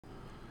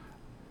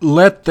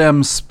Let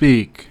them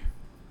speak.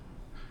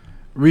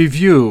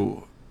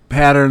 Review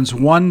patterns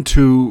 1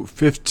 to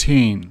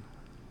 15.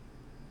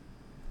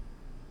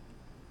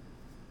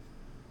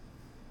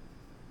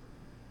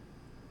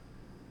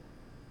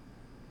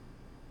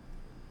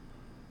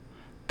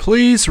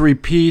 Please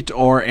repeat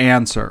or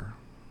answer.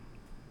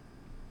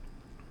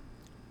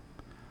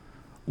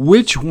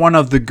 Which one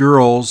of the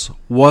girls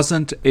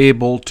wasn't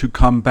able to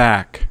come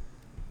back?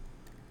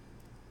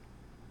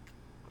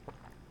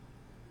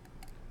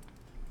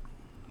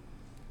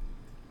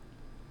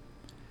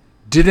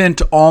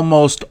 Didn't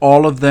almost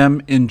all of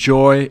them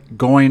enjoy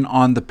going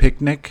on the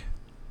picnic?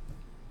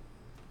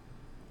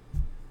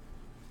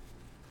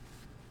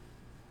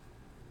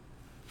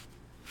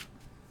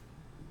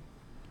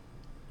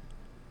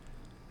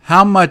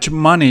 How much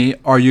money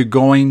are you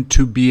going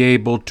to be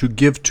able to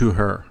give to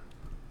her?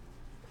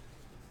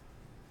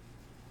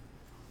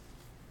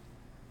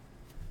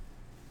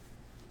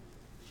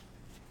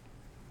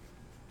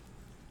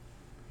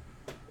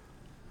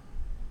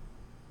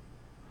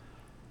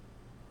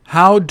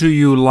 How do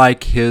you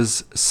like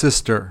his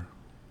sister?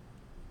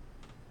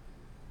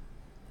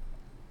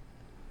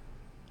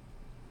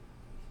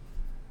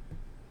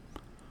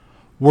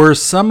 Were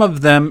some of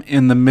them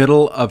in the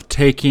middle of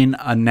taking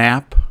a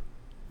nap?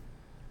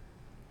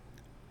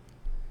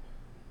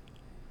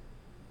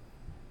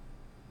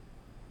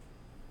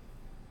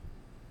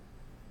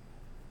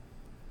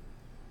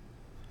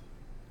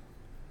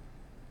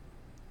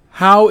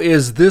 How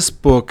is this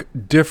book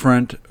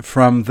different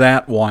from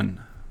that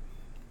one?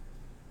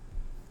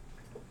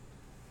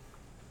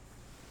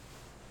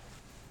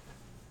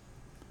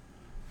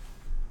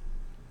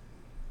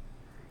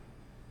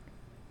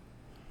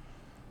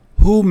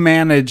 Who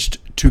managed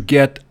to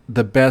get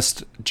the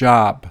best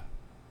job?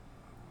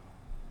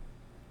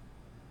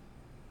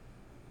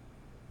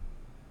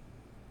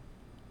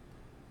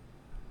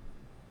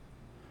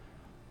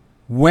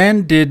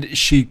 When did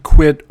she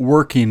quit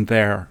working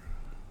there?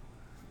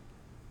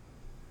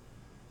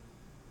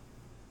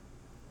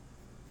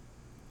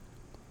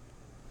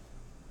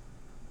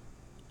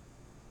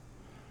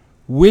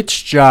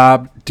 Which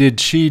job did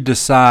she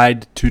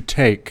decide to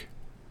take?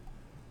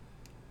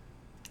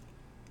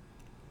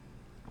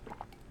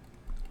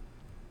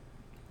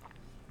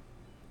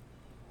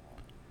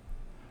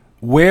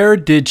 Where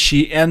did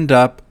she end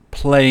up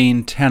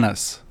playing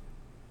tennis?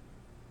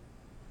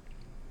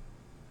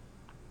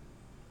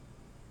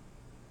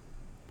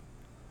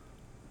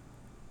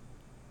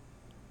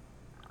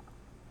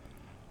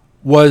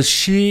 Was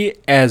she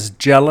as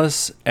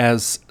jealous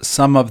as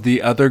some of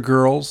the other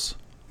girls?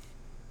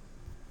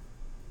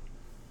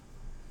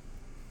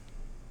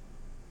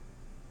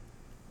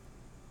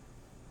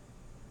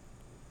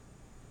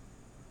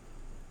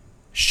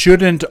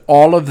 Shouldn't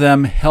all of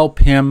them help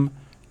him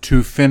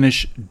to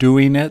finish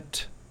doing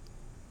it?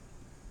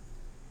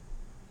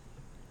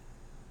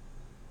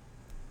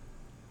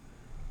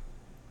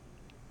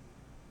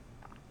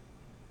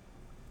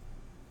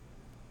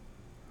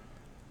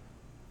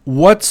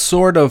 What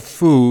sort of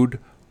food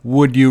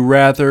would you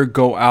rather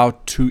go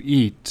out to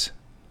eat?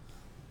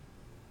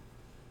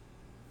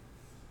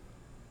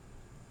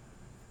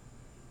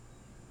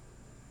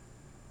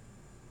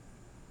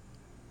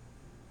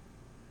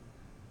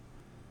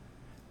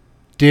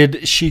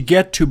 Did she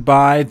get to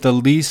buy the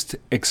least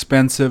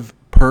expensive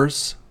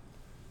purse?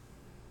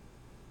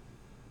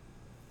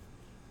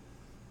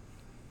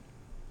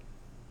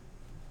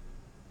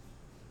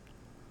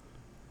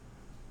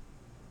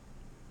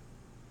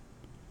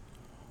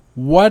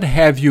 What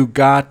have you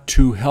got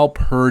to help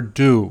her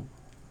do?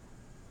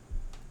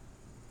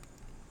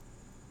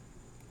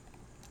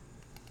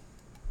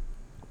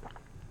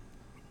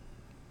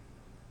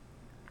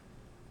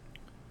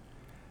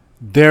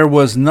 There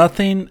was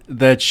nothing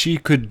that she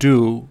could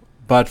do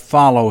but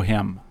follow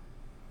him.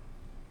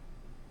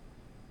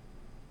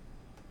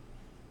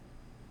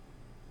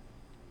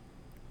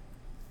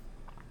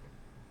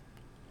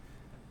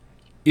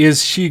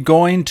 Is she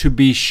going to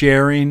be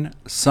sharing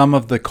some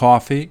of the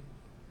coffee?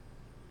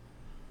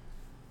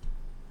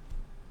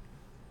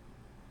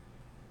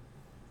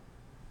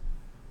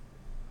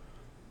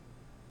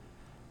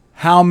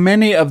 How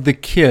many of the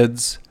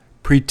kids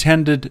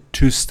pretended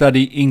to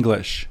study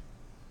English?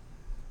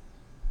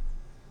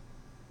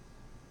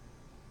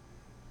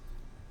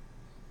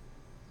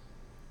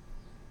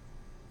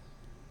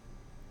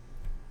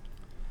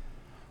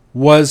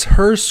 Was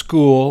her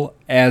school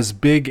as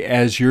big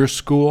as your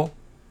school?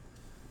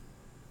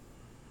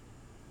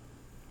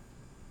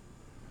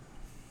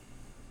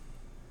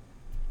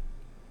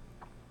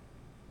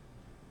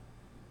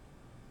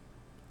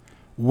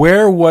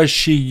 Where was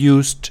she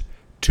used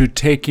to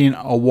taking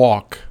a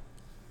walk?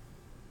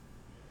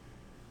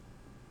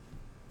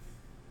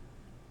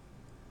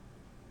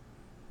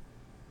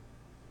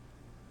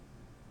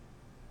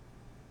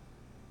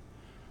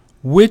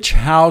 Which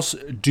house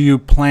do you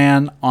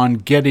plan on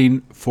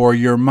getting for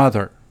your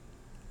mother?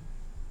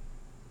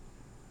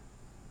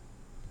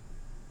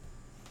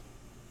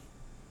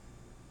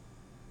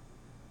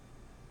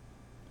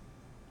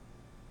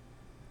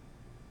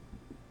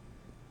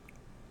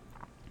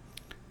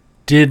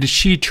 Did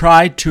she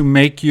try to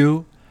make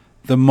you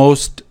the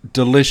most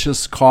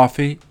delicious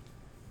coffee?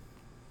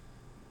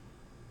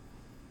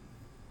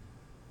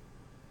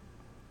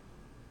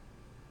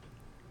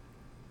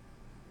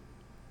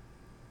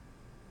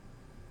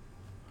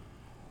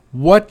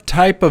 What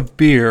type of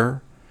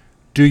beer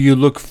do you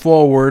look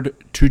forward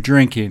to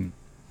drinking?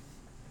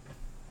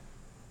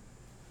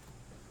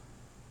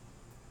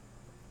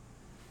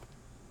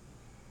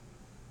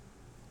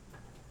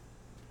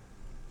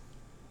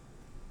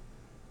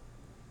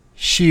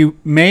 She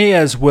may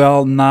as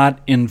well not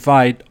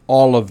invite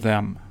all of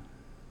them.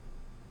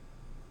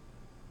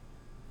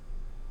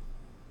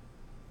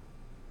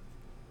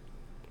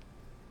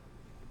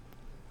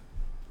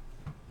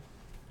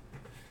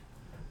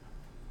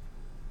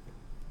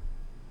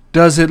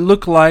 Does it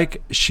look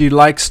like she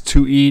likes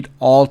to eat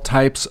all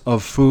types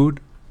of food?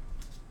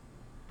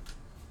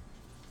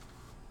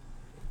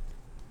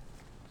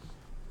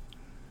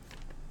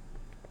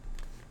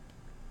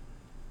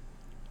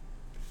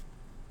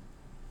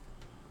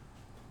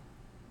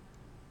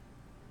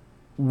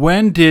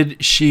 When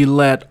did she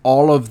let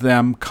all of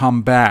them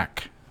come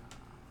back?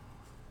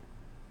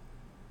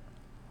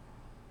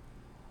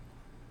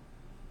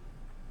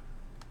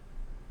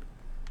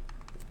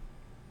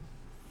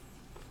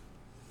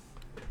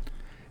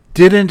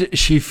 Didn't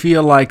she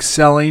feel like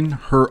selling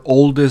her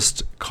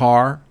oldest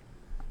car?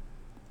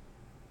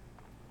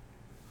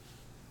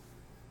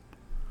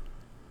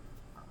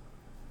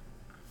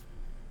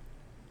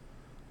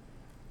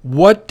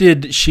 What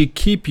did she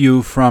keep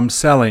you from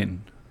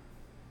selling?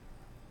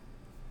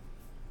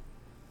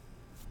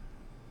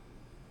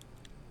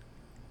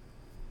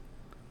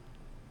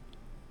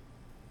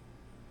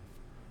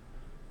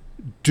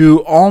 Do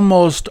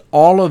almost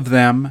all of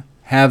them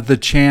have the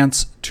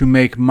chance to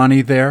make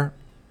money there?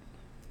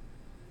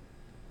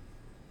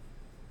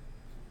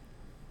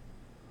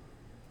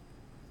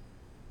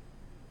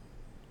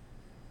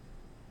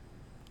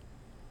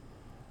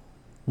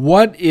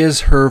 What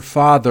is her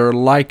father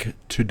like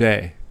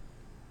today?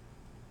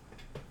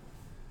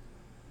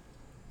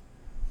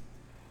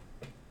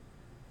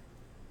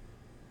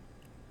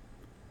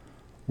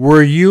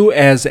 Were you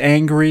as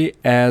angry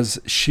as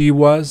she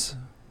was?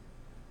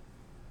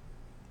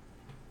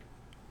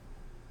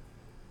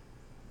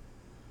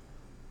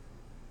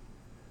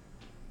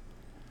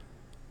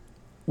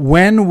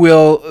 When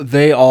will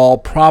they all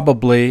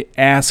probably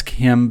ask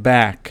him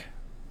back?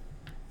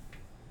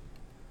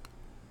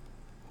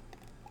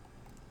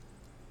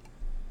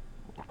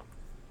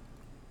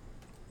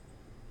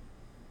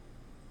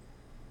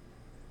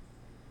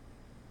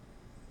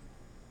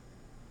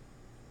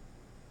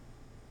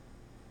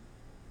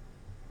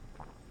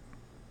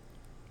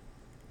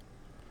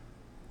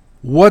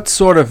 What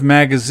sort of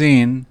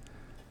magazine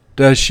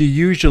does she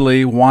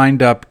usually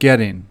wind up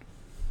getting?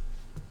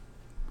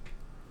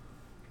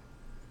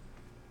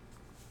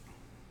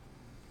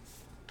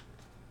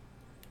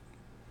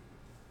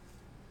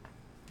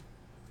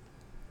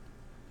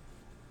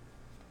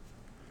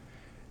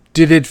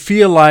 Did it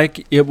feel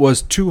like it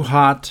was too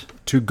hot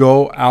to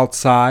go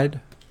outside?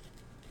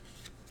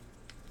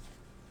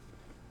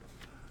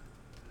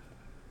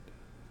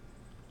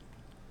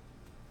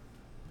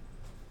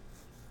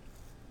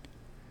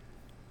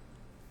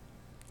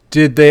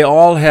 Did they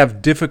all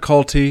have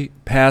difficulty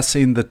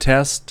passing the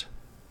test?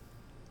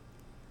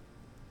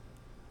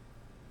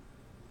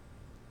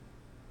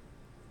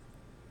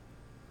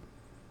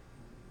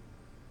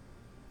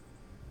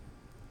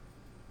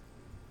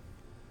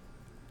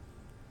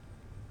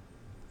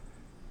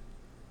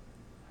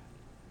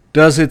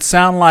 Does it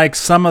sound like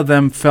some of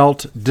them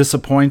felt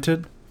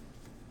disappointed?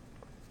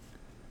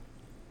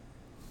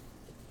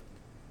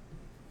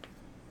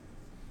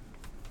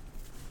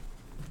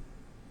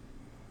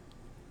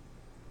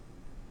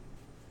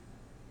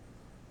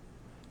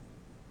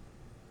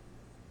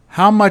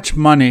 How much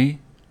money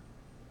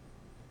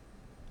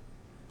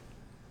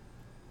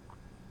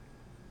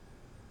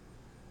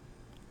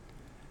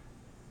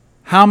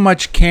How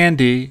much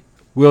candy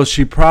will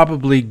she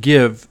probably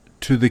give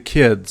to the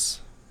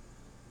kids?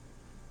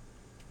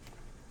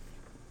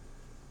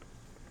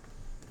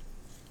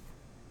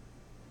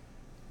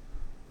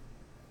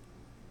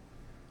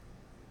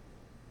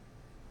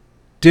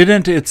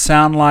 Didn't it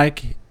sound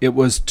like it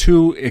was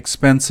too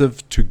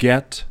expensive to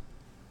get?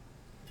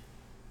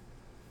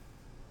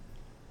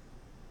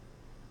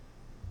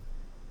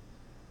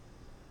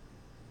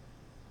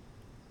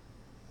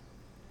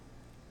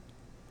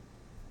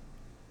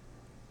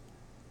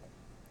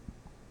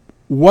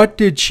 What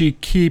did she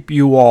keep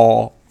you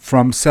all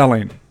from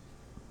selling?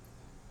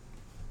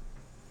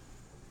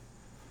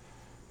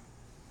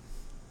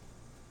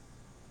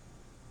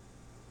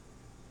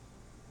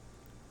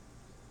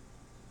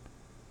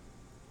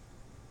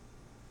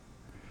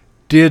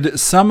 Did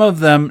some of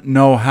them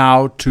know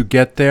how to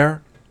get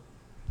there?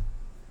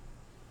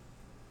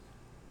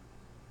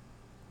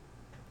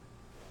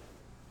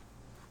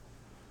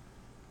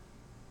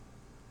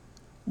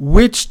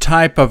 Which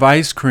type of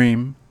ice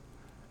cream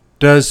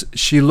does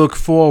she look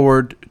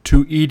forward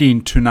to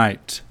eating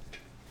tonight?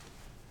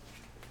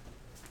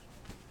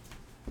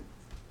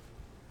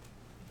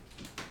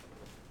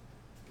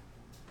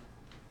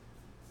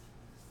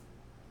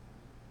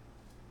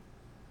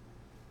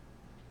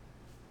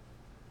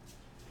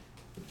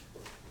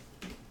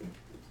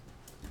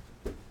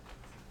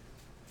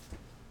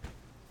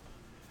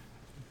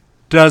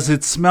 Does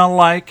it smell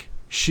like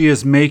she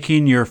is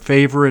making your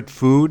favorite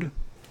food?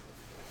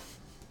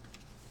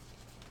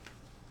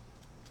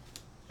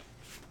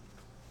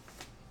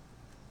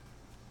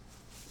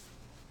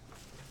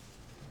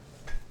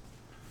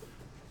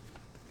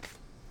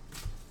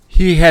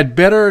 He had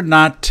better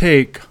not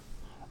take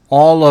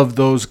all of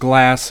those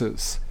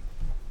glasses.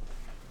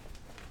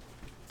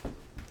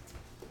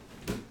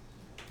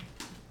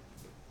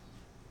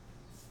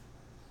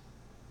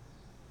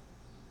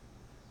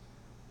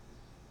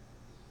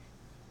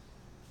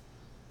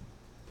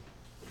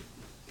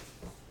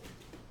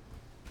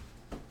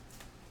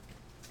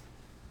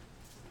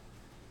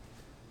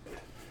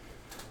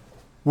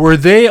 Were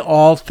they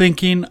all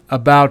thinking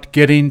about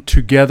getting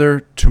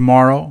together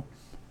tomorrow?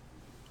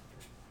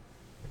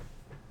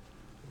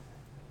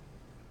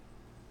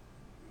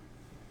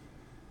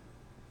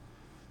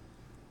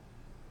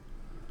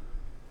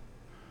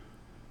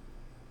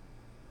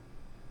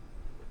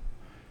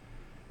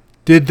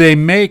 Did they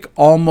make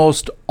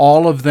almost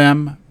all of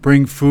them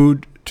bring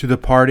food to the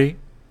party?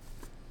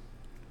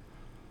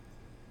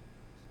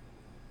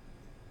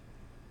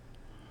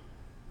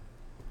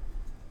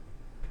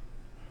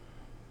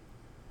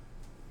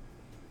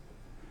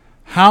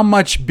 How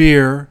much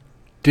beer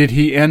did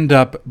he end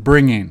up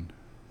bringing?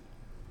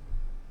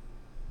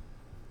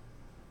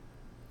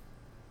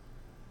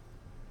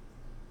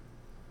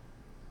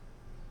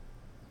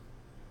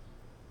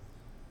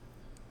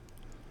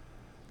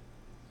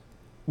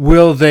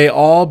 Will they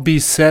all be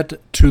set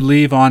to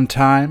leave on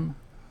time?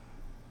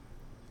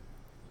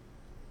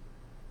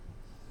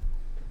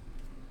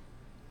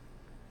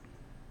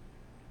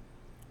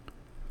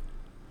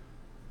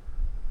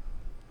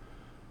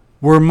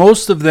 Were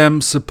most of them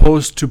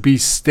supposed to be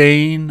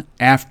staying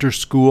after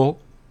school?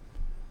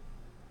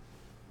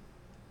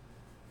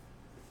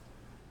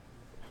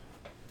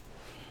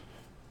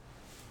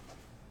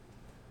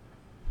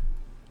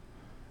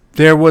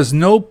 There was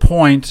no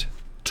point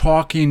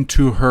talking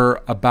to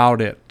her about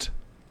it.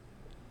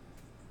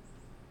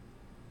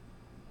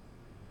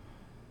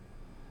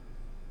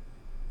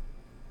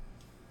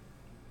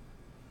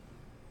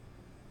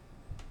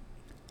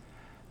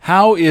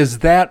 How is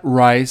that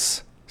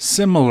rice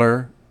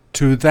similar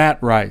to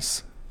that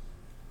rice?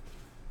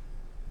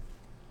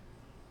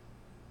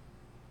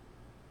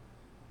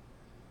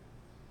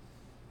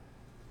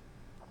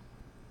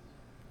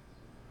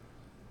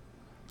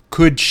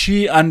 Could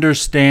she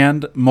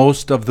understand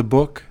most of the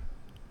book?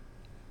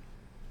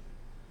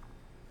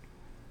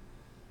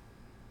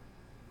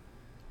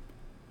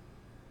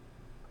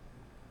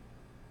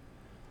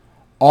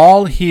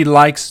 All he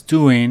likes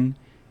doing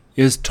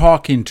is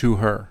talking to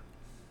her.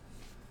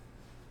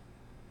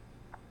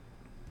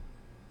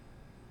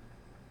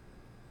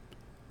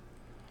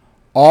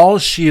 All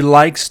she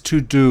likes to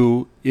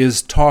do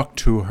is talk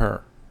to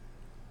her.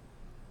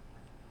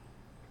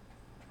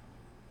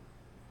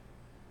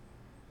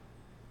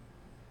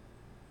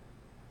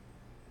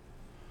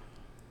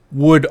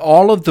 Would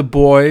all of the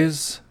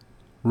boys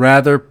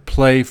rather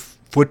play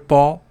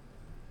football?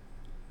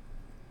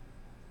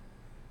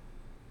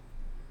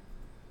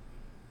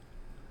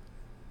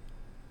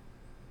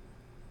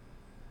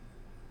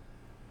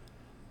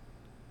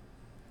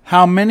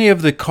 How many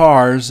of the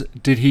cars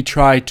did he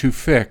try to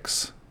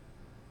fix?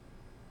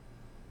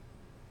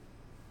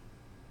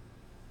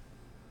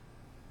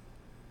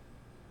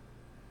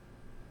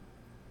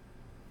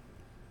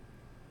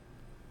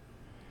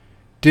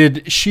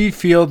 Did she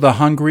feel the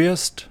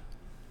hungriest?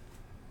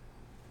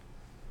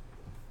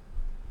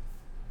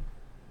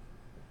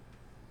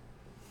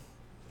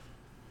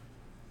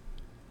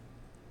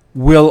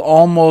 Will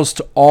almost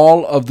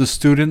all of the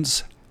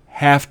students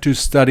have to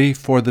study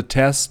for the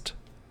test?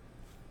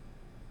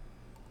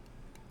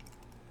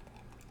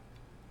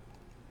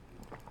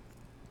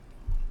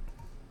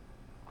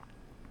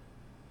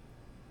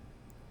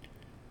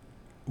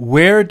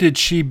 Where did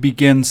she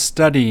begin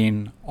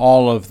studying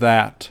all of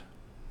that?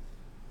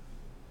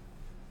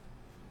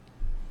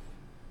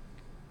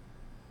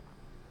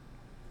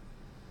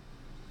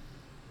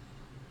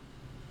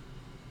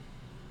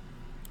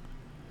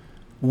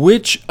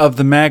 Which of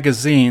the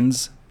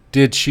magazines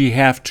did she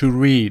have to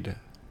read?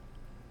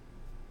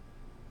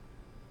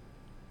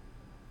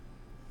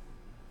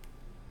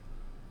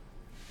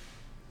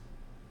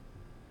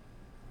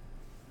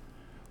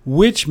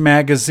 Which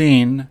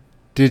magazine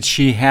did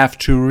she have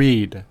to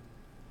read?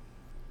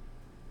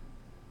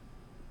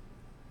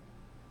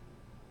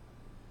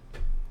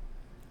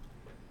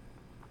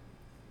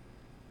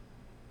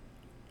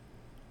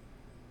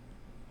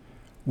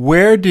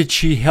 Where did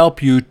she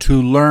help you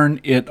to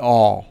learn it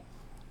all?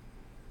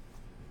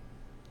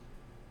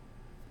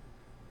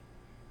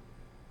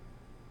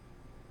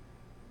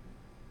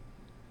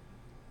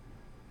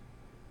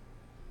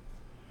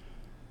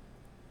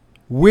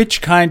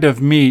 Which kind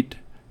of meat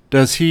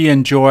does he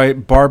enjoy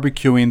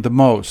barbecuing the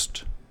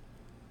most?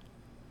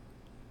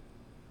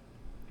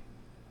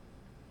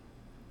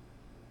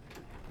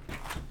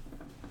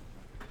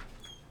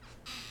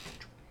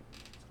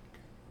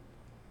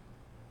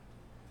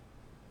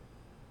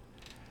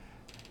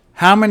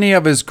 How many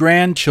of his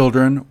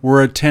grandchildren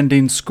were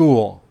attending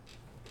school?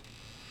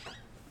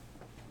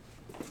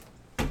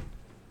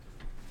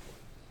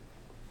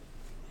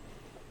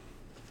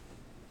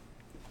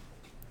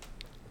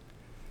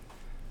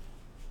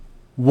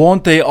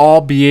 Won't they all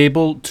be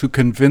able to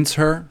convince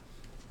her?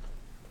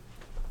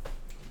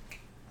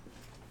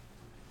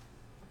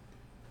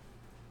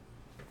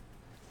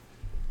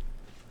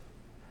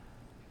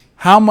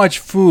 How much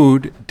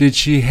food did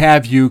she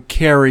have you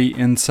carry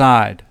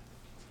inside?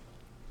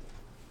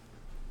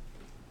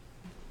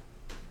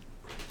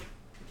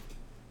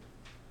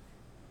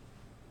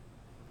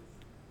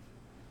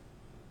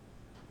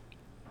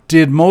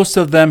 Did most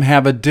of them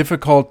have a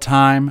difficult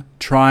time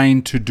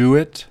trying to do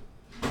it?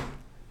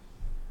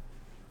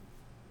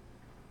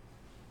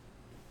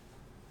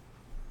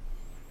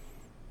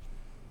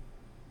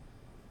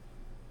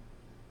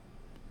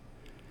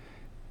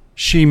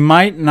 She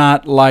might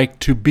not like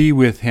to be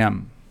with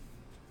him.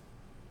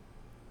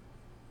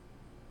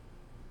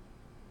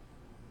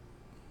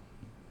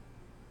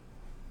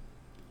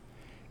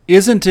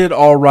 Isn't it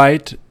all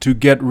right to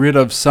get rid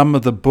of some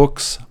of the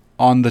books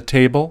on the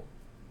table?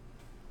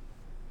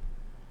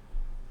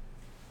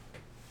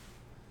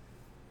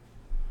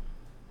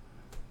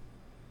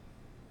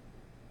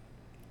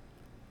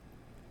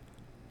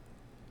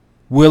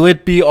 Will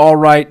it be all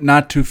right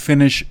not to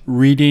finish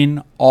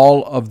reading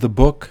all of the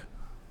book?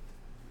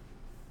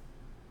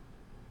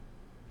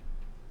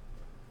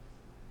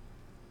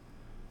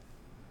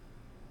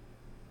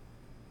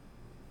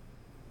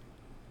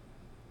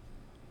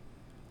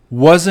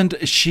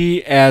 Wasn't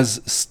she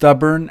as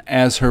stubborn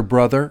as her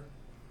brother?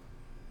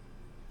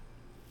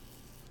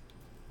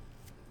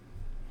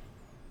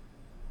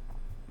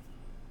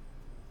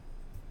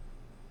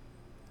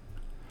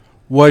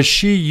 Was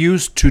she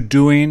used to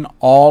doing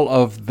all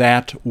of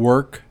that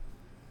work?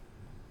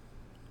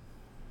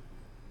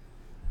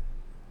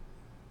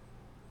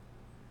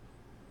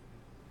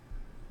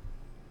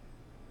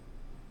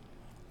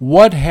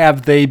 What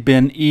have they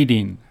been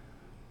eating?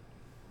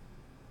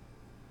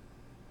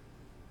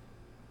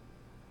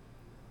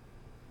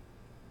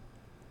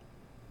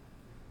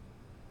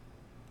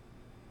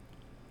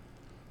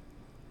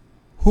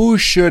 Who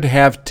should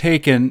have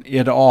taken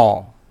it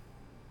all?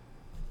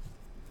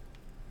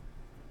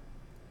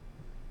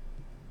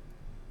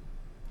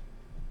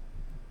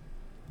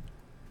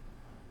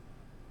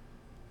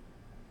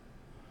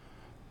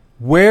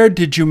 Where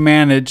did you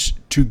manage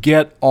to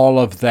get all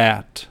of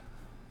that?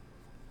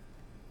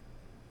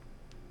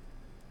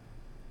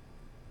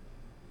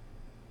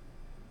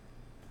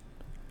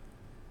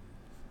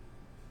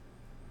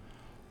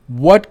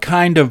 What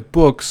kind of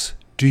books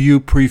do you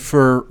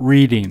prefer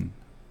reading?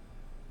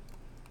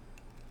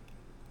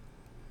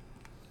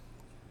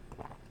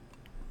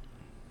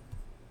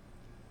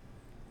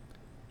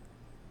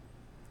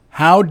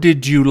 How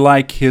did you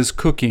like his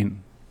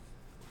cooking?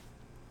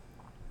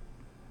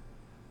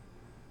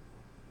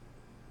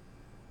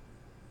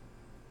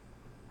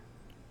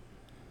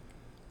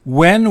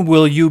 When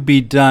will you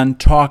be done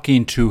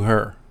talking to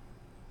her?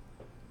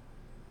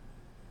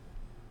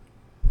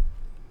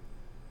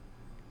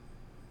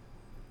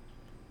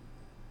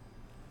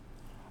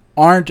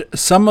 Aren't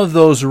some of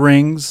those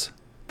rings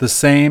the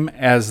same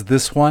as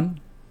this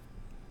one?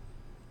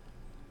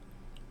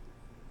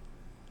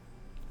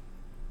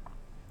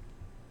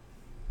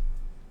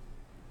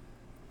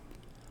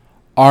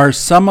 Are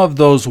some of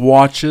those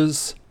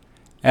watches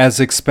as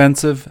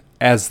expensive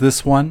as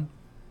this one?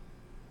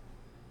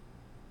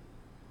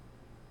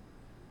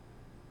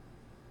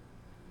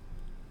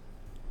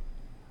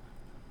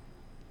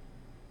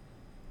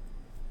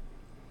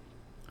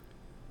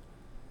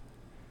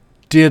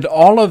 Did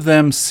all of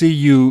them see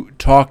you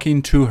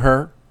talking to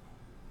her?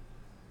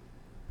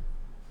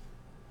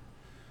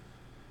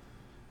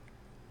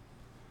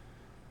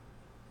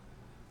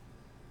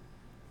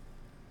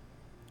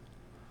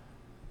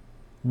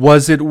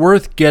 Was it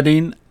worth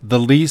getting the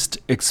least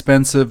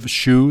expensive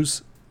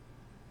shoes?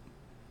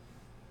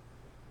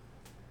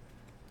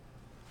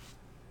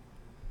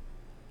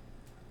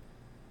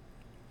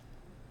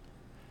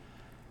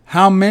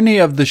 How many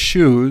of the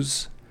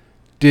shoes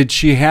did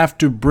she have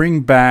to bring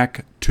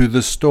back to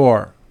the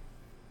store?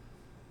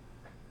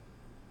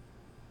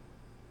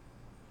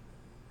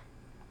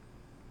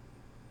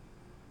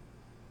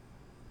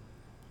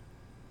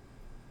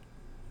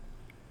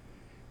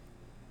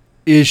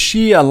 Is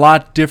she a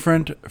lot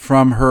different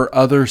from her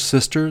other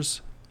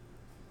sisters?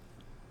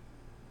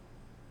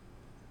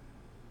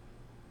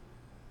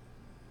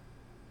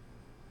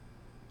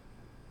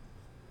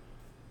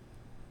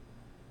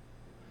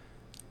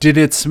 Did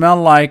it smell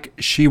like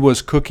she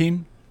was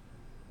cooking?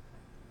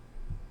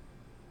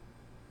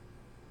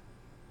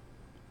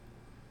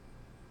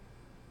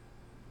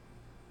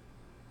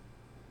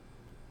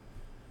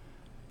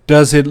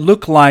 Does it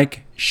look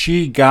like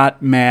she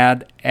got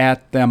mad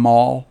at them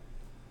all?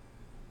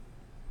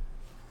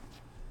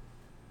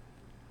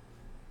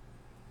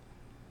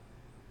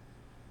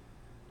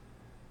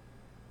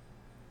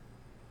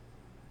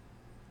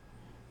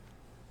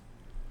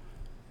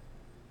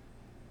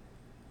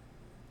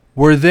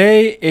 Were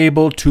they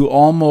able to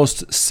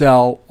almost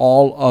sell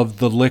all of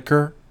the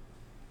liquor?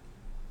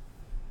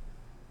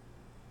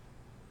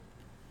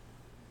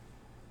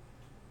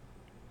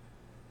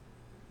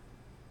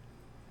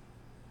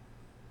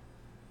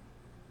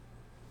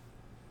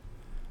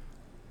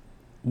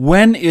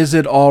 When is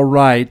it all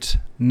right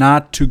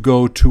not to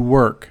go to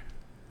work?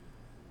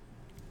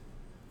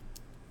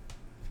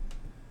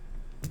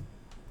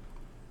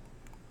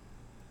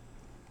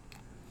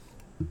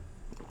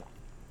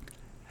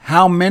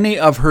 How many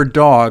of her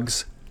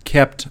dogs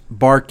kept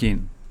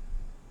barking?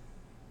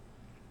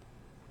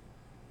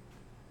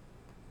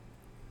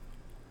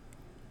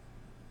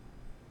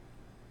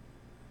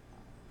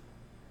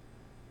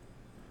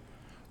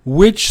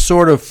 Which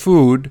sort of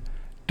food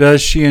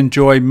does she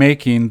enjoy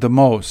making the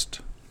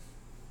most?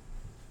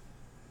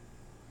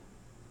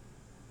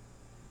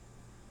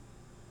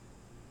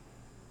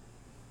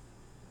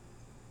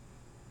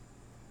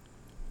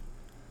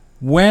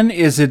 When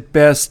is it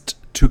best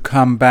to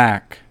come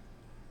back?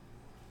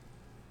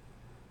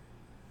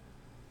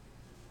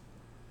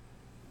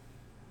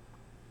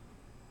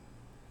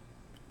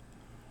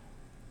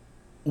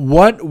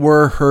 What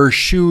were her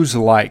shoes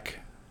like?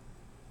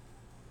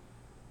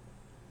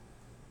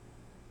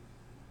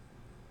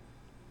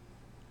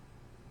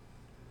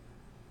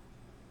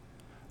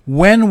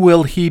 When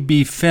will he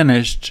be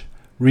finished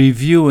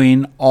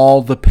reviewing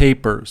all the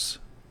papers?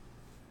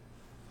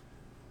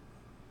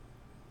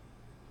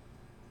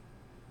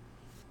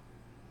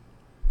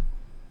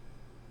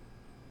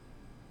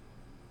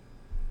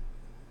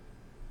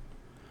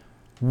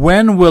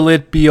 When will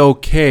it be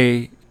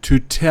okay to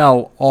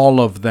tell all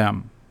of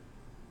them?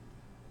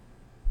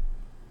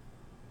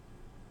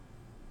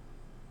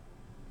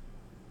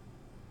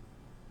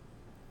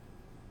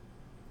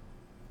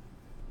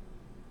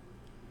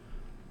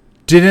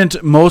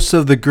 Didn't most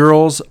of the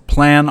girls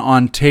plan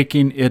on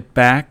taking it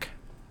back?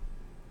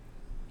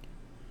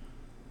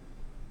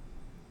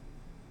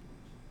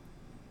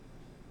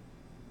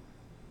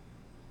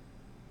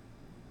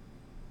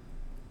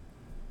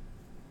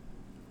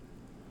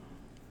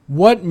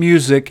 What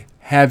music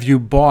have you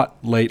bought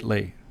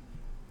lately?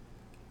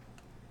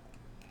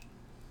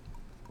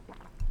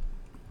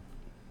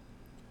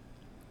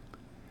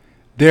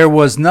 There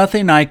was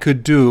nothing I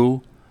could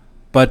do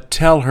but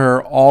tell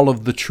her all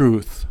of the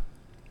truth.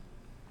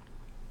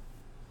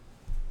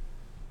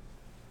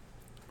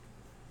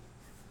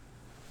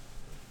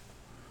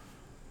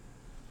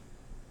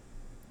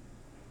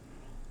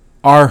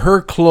 Are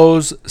her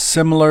clothes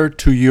similar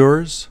to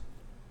yours?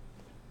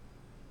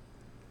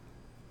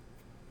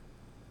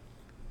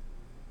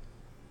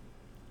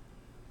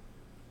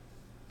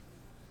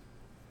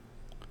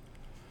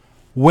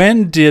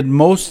 When did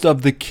most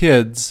of the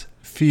kids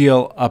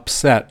feel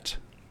upset?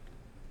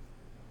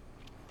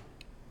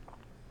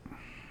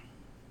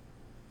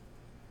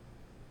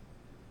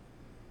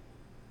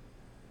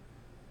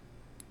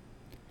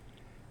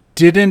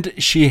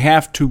 Didn't she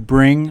have to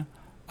bring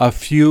a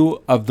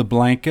few of the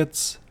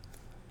blankets?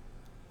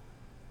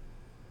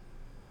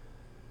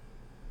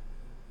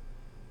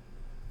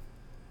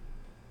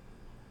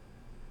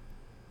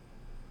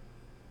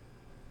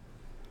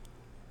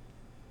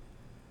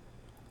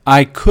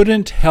 I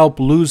couldn't help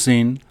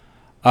losing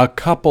a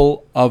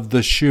couple of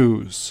the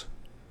shoes.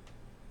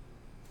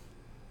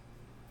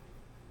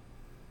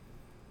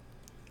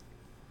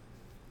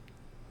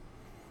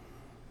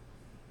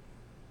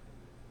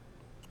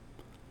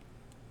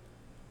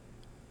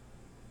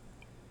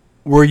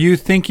 Were you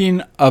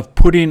thinking of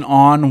putting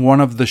on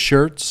one of the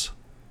shirts?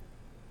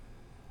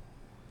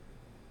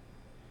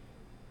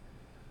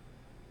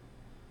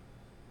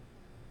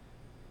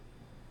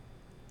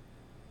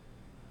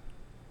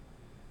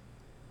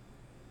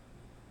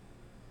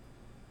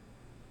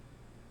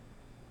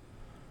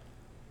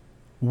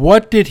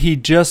 What did he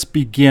just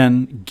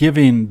begin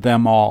giving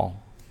them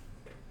all?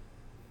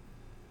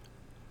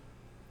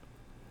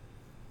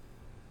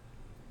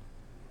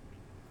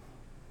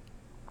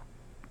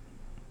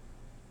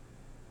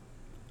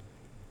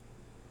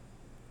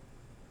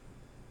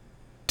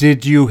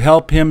 Did you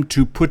help him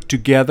to put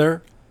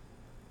together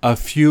a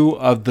few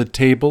of the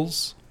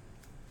tables?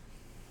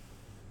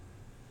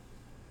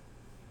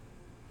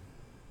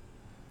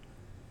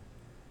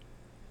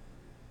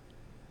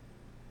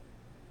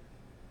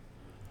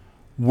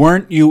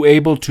 Weren't you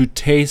able to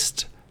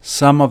taste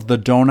some of the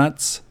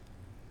donuts?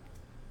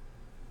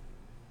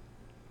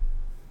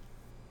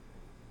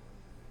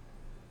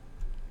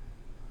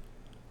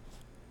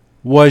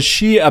 Was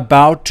she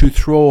about to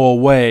throw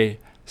away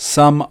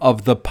some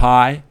of the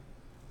pie?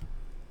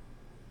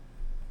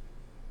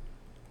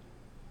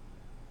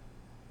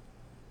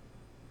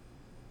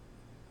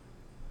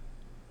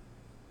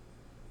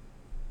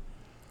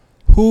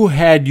 Who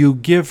had you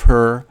give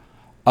her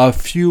a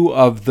few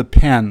of the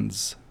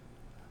pens?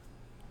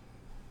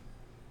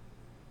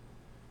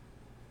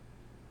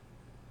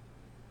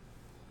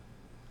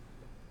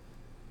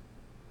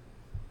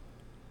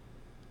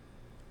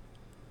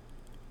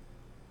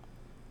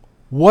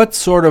 What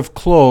sort of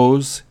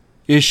clothes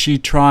is she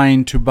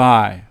trying to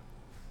buy?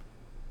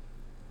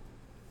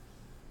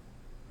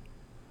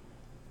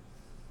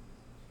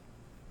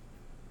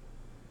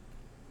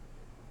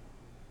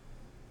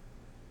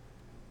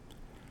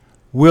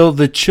 Will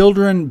the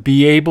children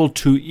be able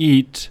to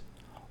eat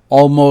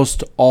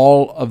almost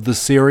all of the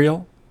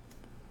cereal?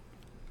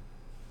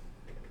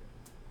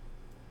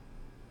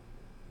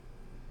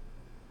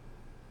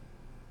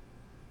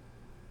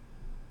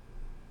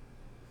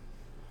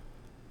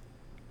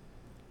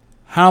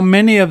 How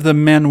many of the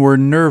men were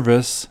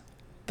nervous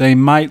they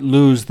might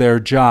lose their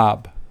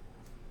job?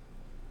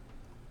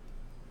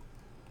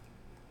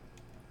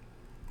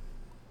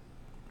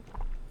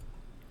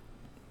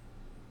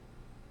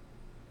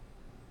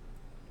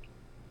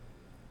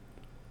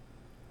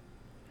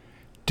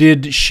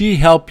 Did she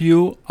help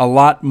you a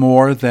lot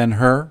more than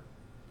her?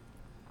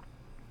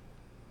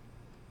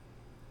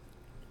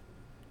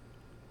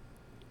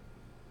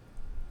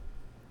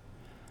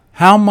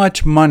 How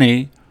much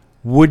money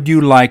would you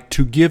like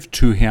to give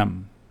to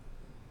him?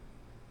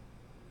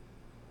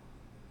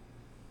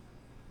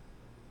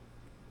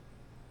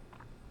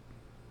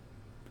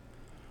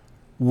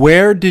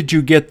 Where did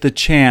you get the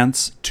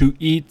chance to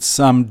eat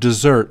some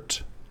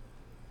dessert?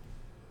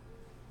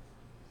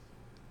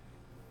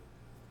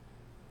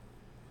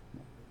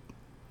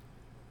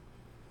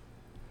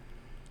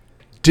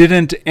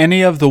 Didn't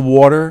any of the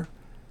water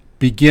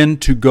begin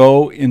to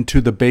go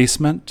into the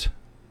basement?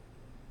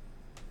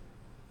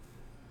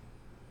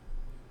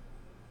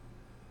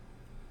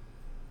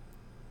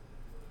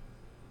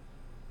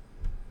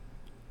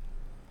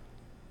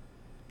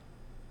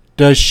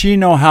 Does she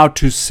know how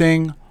to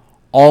sing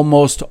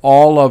almost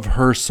all of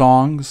her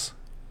songs?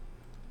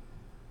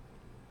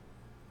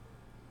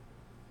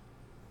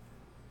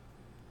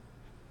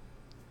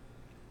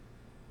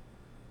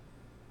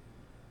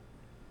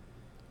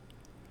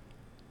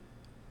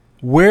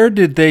 Where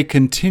did they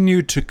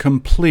continue to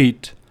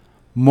complete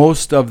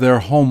most of their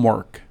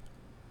homework?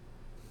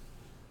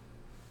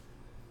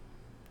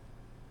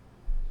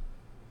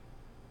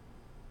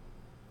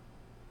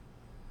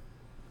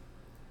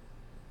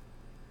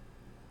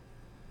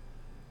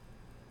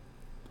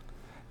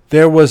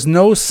 There was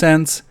no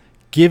sense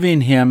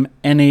giving him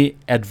any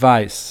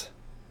advice.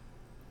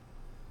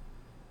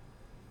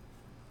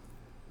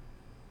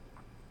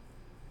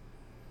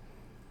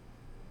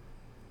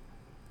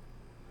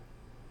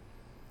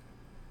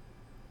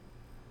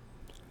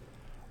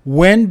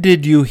 When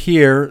did you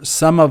hear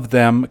some of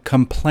them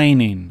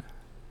complaining?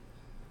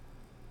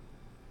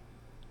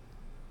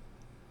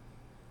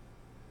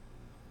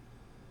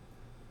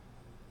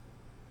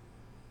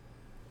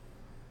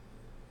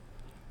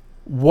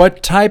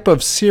 What type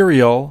of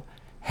cereal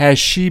has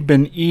she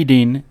been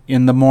eating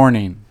in the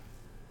morning?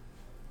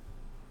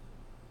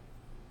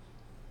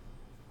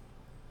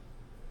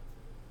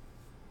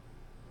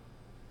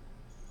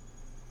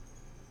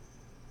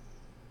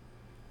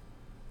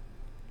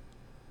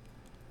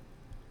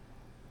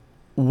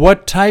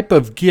 What type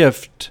of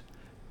gift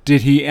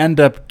did he end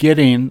up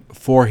getting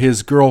for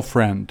his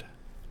girlfriend?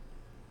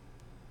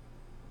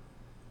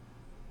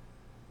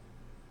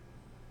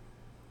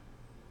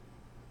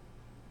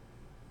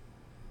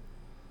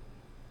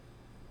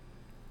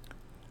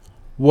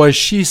 Was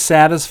she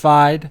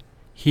satisfied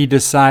he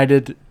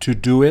decided to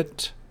do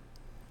it?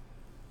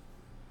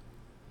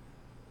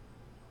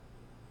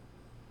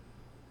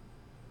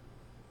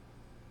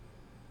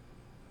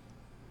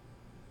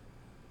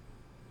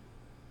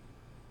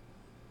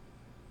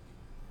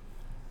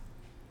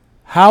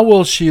 How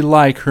will she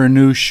like her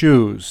new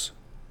shoes?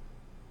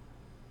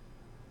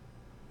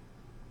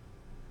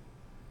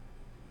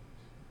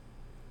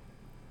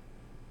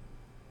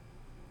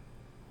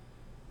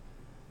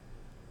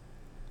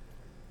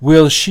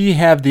 Will she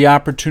have the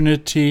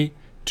opportunity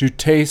to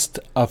taste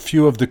a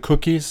few of the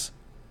cookies?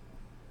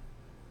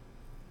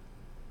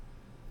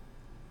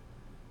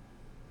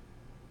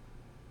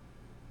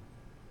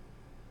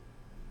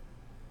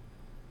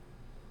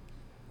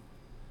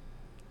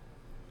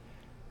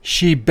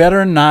 She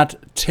better not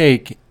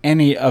take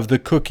any of the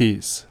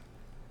cookies.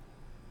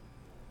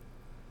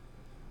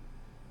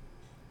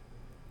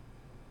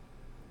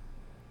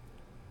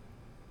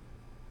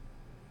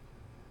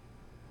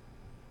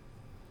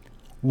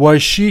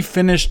 Was she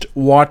finished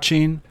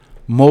watching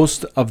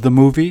most of the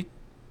movie?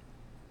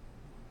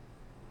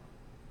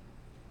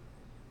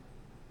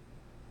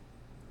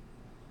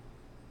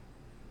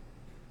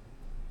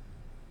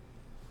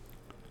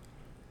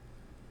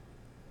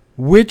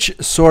 Which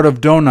sort of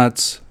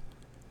donuts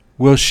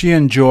will she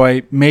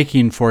enjoy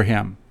making for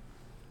him?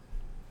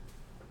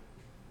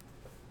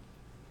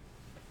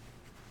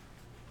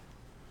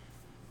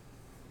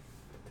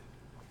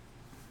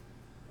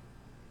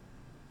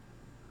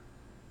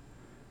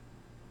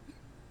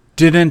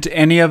 Didn't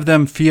any of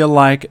them feel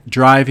like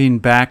driving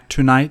back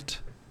tonight?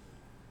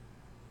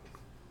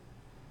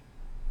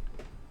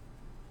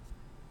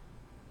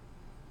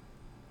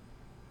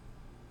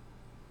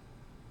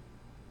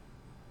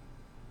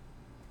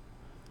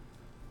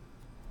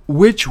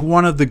 Which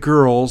one of the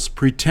girls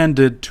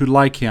pretended to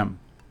like him?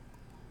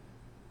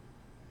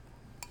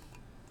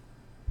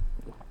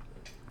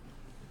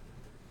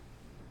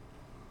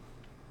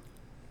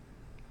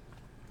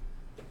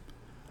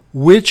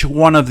 Which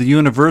one of the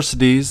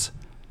universities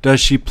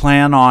does she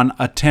plan on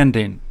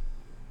attending?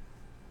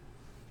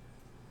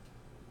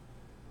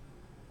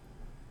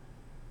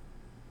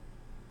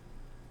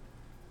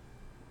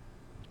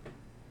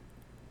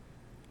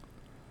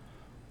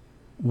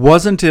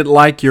 Wasn't it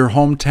like your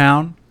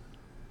hometown?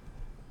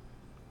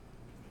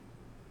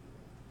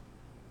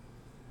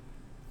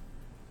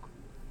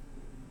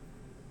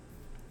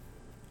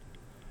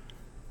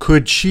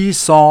 Could she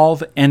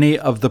solve any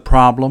of the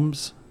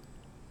problems?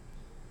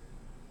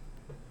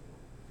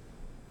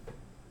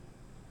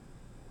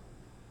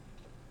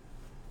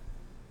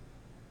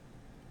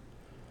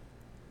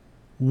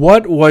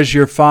 What was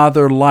your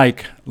father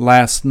like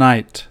last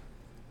night?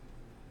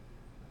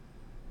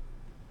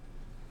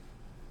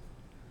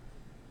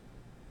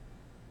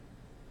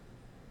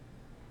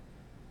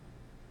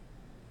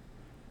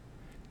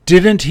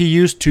 Didn't he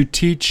used to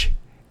teach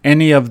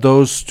any of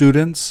those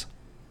students?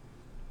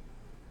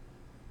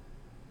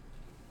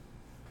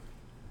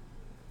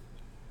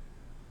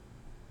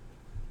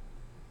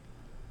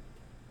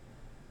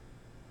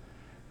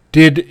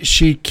 Did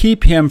she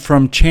keep him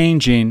from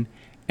changing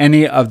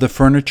any of the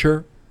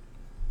furniture?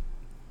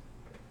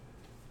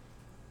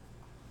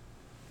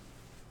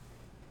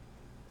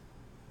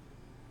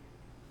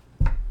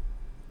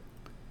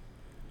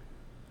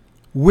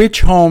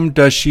 Which home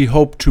does she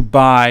hope to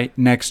buy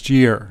next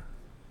year?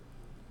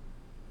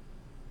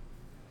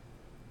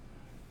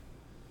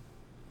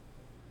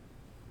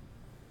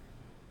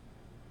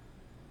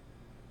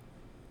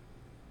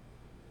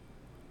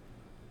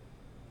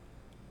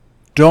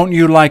 Don't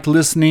you like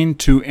listening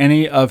to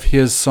any of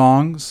his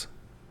songs?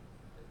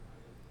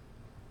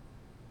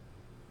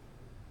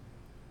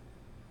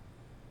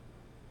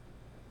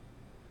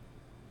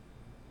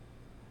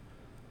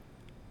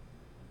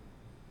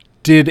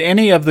 Did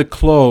any of the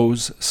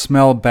clothes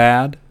smell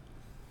bad?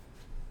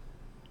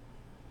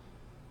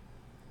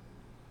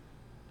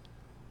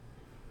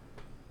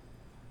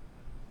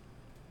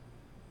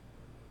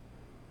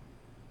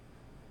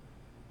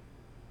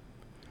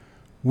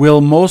 Will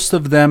most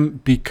of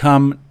them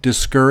become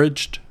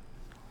discouraged?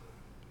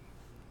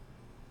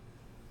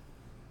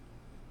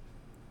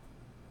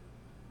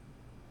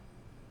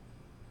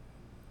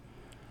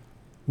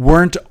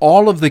 Weren't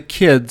all of the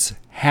kids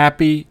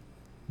happy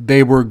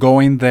they were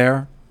going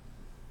there?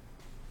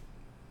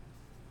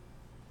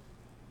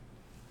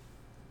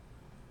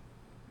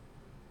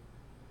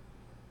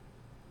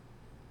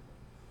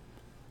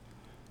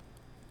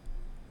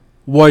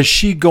 Was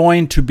she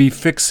going to be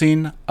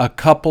fixing a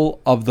couple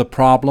of the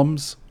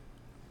problems?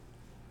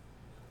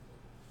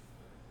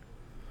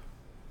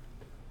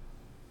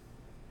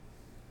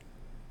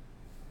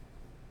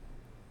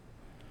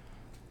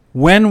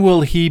 When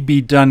will he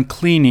be done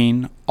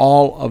cleaning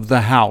all of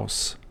the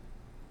house?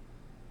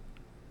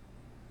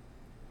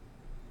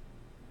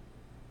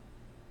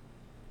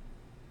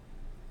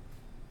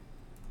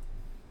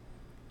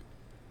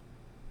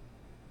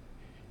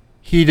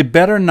 He'd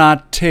better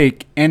not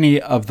take any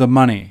of the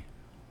money.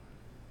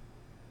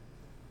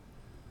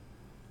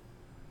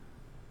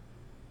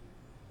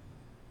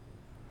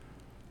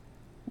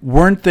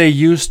 Weren't they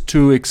used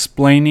to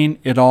explaining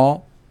it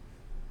all?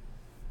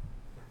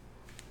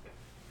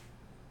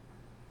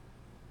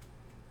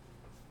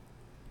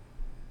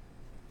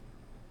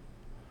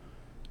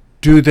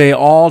 Do they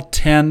all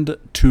tend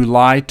to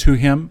lie to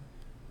him?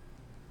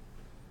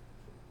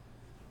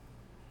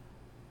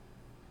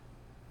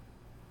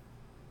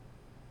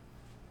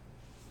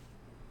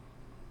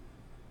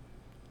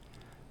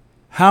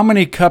 How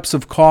many cups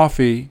of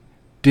coffee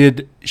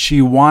did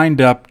she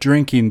wind up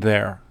drinking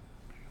there?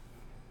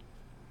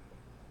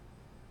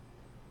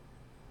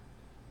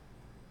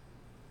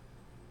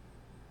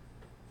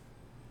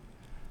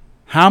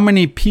 How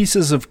many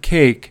pieces of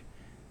cake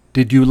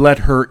did you let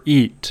her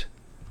eat?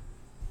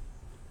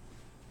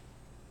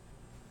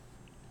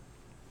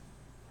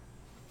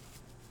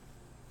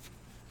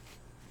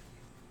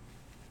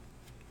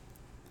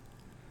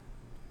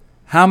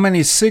 How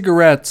many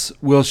cigarettes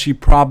will she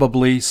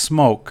probably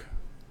smoke?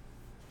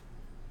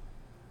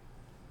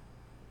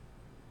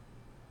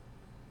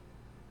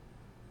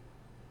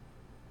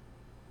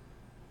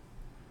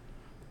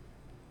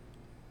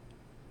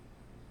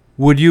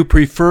 Would you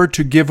prefer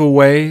to give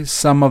away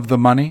some of the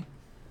money?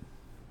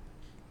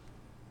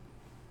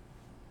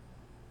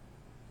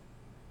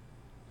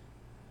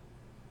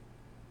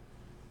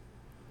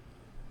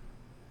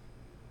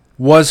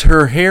 Was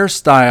her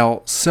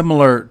hairstyle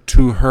similar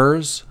to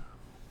hers?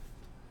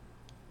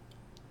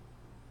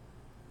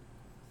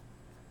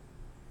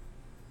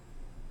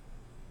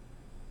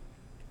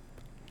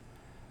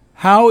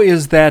 How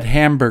is that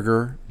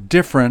hamburger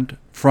different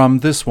from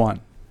this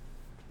one?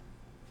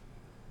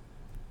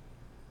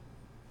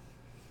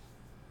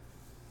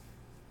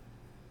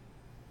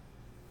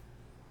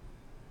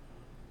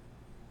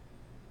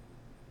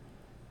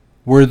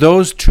 Were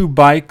those two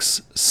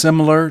bikes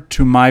similar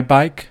to my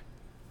bike?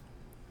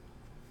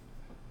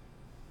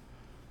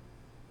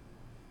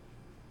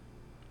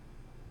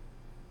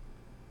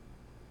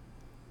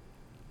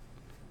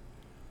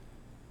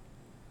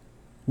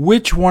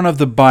 Which one of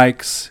the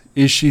bikes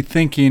is she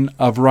thinking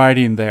of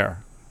riding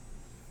there?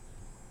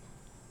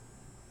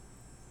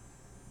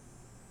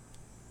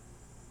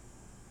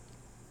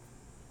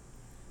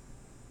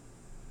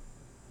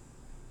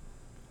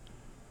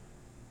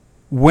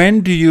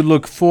 When do you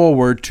look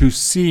forward to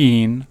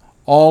seeing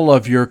all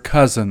of your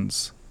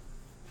cousins?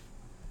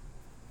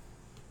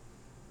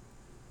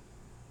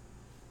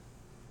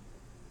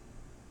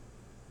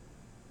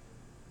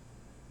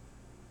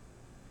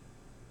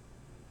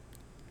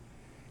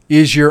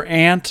 Is your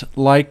aunt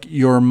like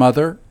your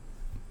mother?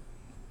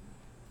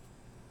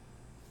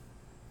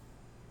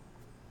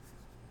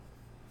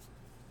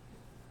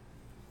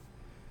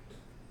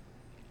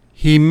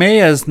 He may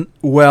as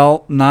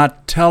well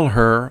not tell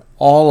her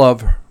all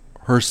of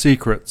her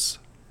secrets.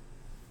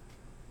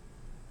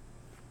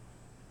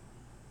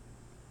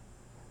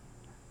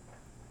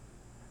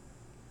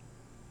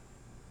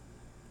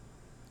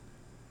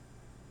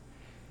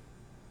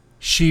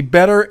 She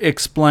better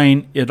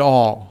explain it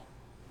all.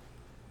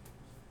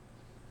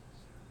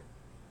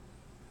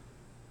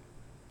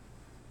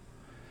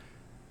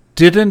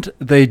 Didn't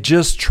they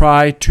just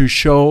try to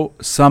show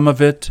some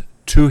of it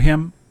to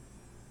him?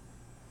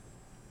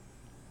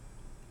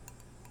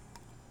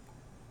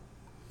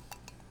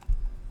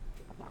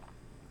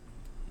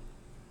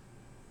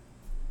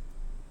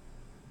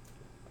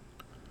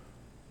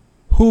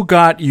 Who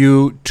got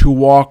you to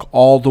walk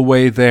all the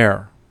way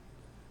there?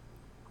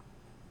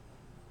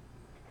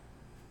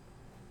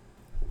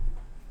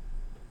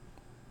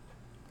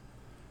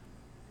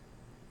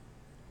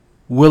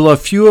 Will a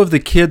few of the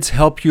kids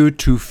help you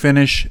to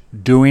finish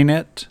doing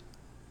it?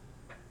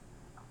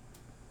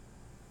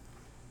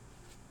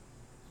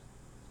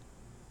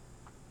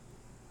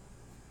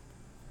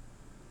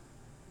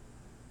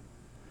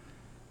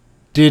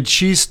 Did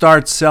she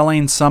start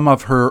selling some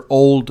of her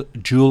old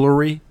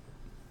jewelry?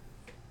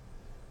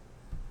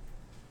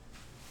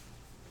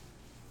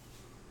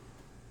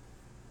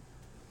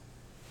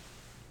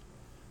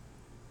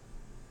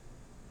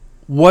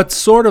 What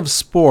sort of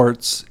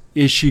sports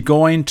is she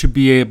going to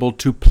be able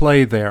to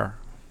play there?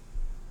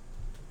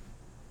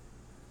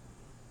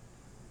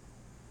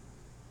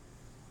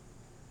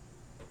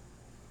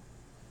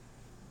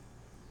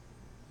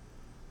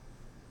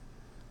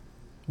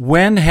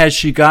 When has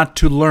she got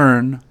to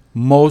learn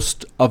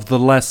most of the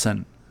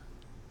lesson?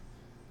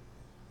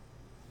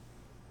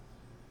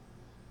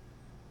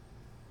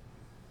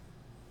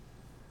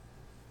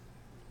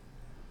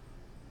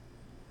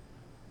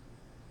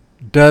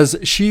 Does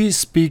she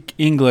speak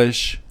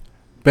English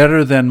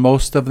better than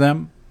most of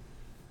them?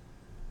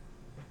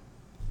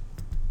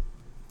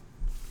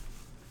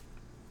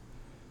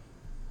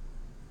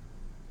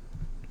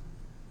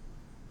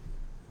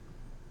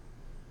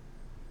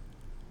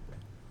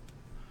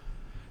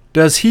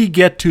 Does he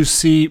get to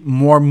see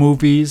more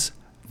movies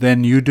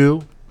than you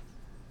do?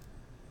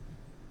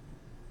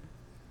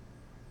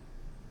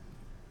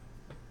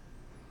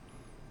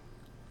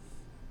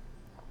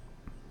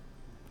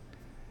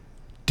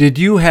 Did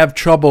you have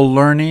trouble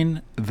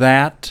learning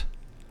that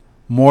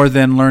more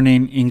than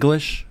learning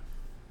English?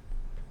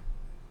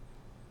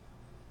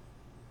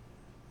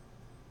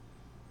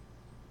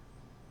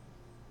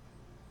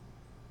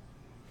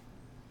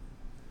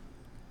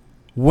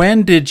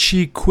 When did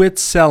she quit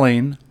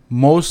selling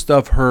most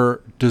of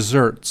her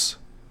desserts?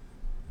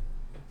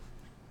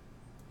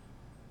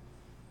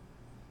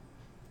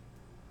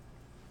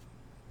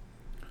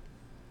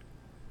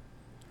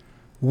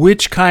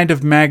 Which kind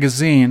of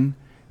magazine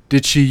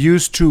did she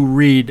used to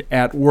read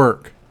at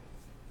work?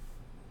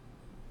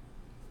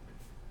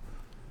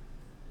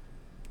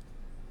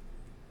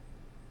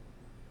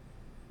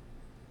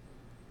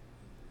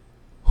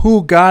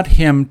 Who got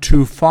him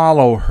to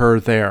follow her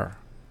there?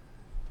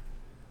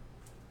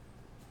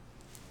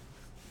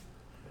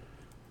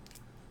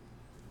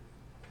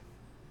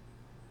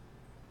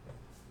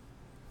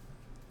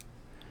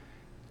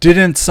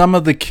 Didn't some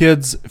of the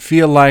kids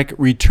feel like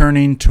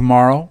returning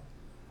tomorrow?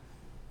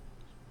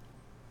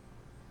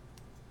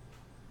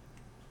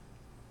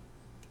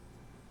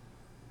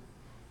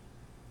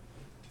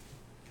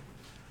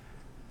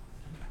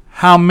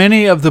 How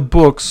many of the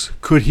books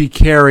could he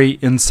carry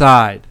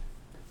inside?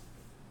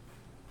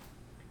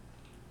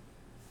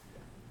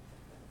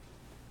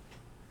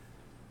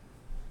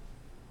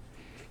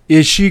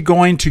 Is she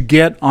going to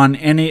get on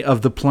any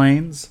of the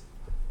planes?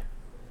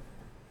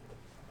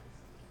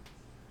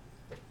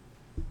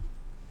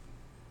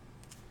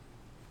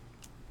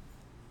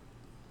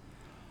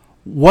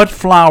 What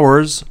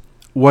flowers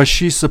was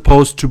she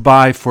supposed to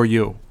buy for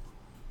you?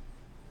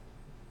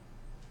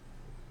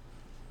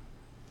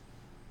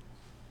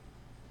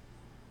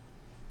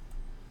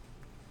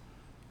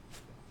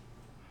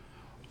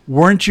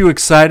 Weren't you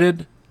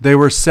excited they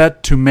were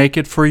set to make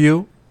it for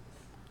you?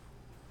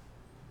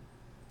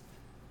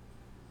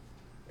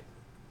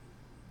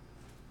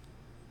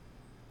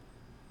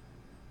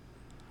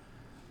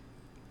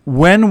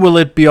 When will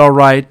it be all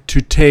right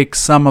to take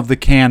some of the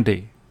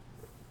candy?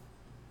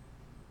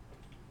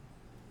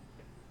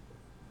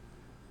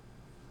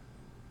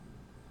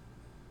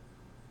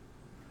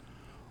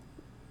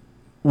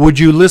 Would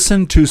you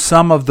listen to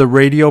some of the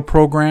radio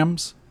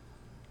programs?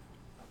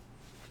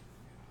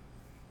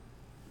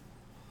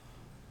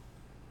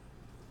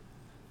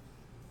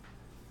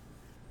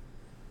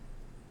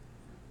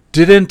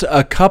 Didn't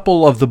a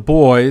couple of the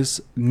boys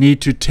need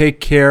to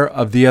take care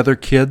of the other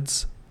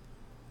kids?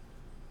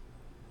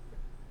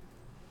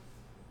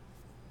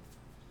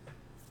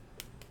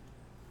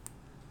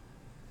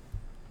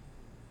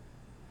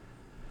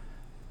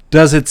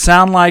 Does it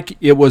sound like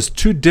it was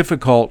too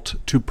difficult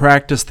to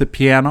practice the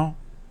piano?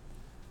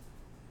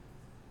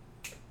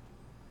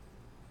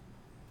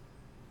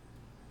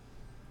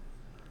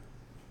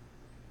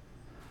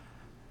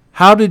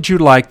 How did you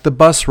like the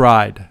bus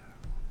ride?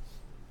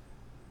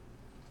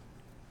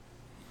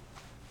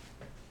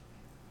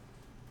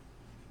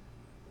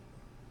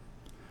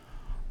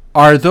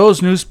 Are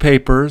those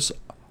newspapers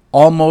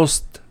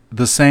almost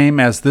the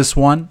same as this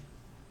one?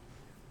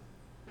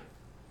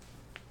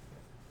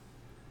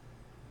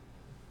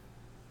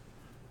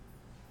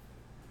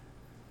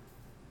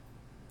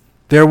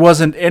 There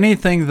wasn't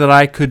anything that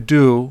I could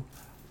do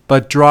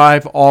but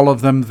drive all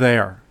of them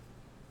there.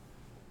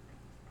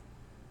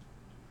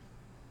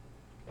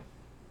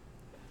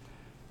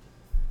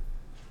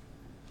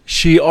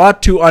 She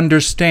ought to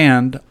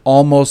understand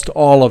almost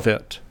all of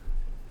it.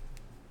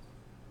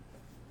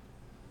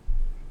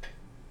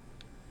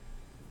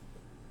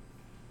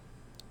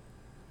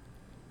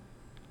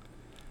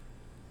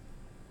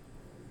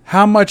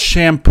 How much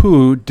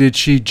shampoo did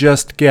she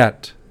just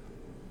get?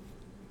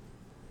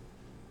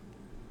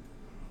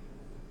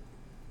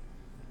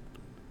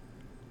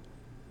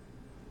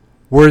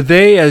 Were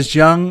they as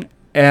young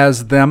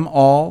as them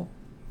all?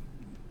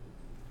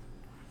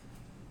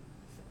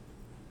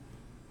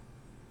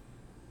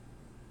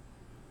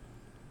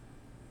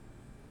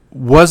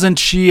 Wasn't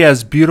she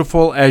as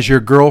beautiful as your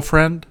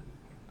girlfriend?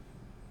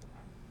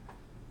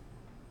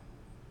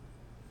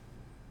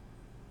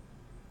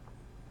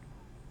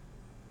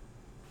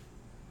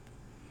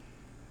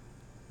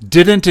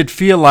 Didn't it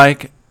feel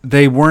like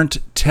they weren't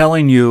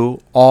telling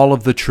you all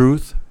of the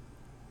truth?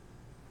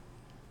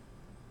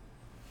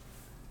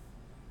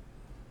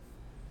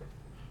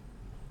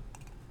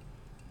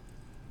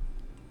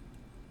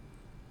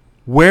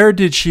 Where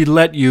did she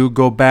let you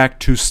go back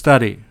to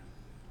study?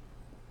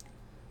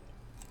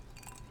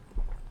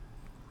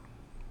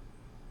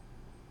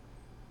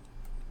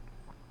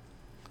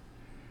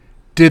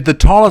 Did the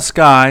tallest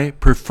guy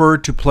prefer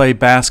to play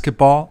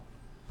basketball?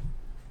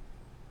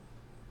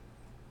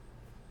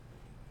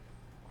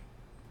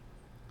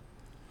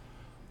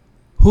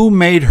 Who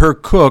made her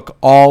cook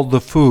all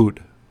the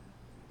food?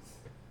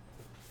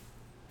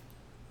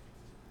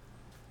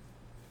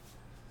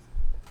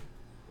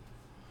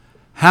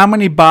 How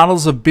many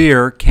bottles of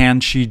beer can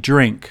she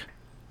drink?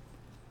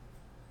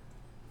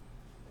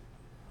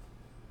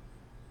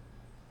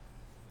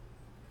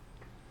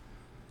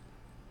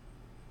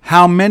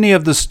 How many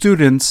of the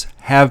students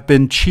have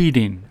been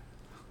cheating?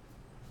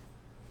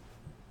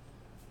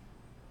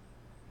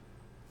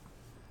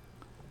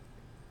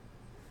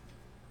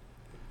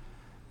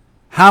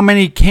 How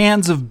many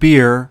cans of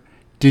beer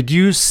did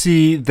you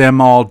see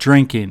them all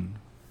drinking?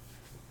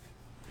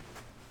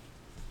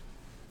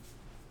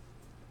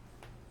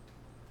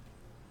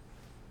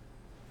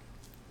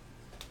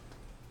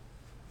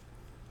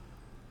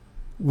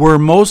 Were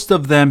most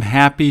of them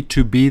happy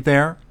to be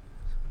there?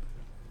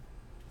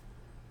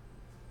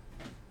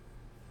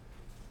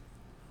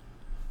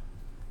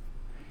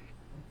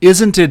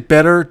 Isn't it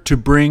better to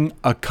bring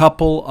a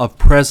couple of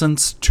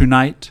presents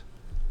tonight?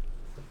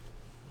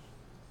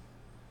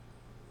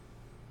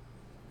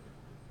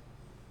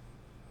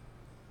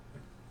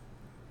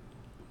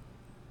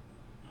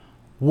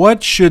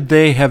 What should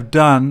they have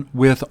done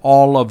with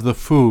all of the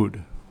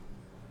food?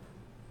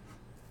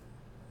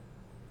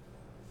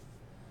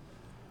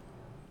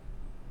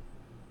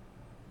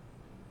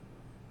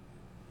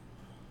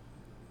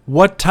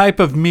 What type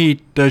of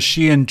meat does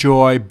she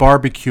enjoy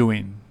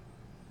barbecuing?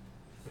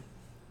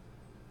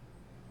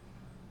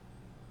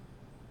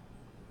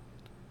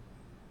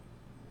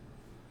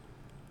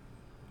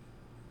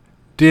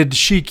 Did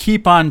she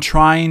keep on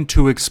trying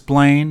to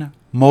explain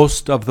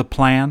most of the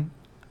plan?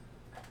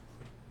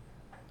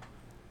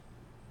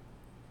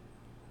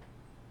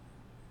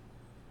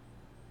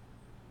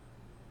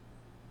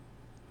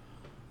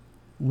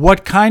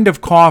 What kind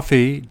of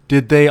coffee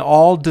did they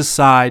all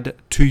decide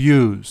to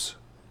use?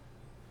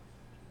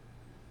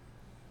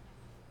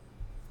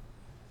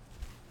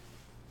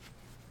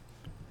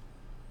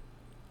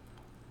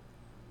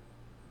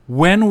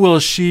 When will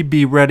she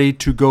be ready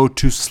to go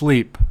to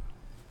sleep?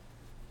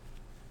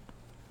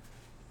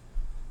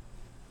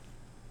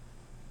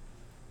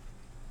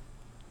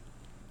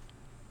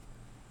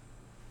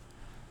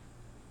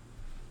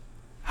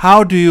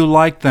 How do you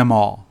like them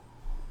all?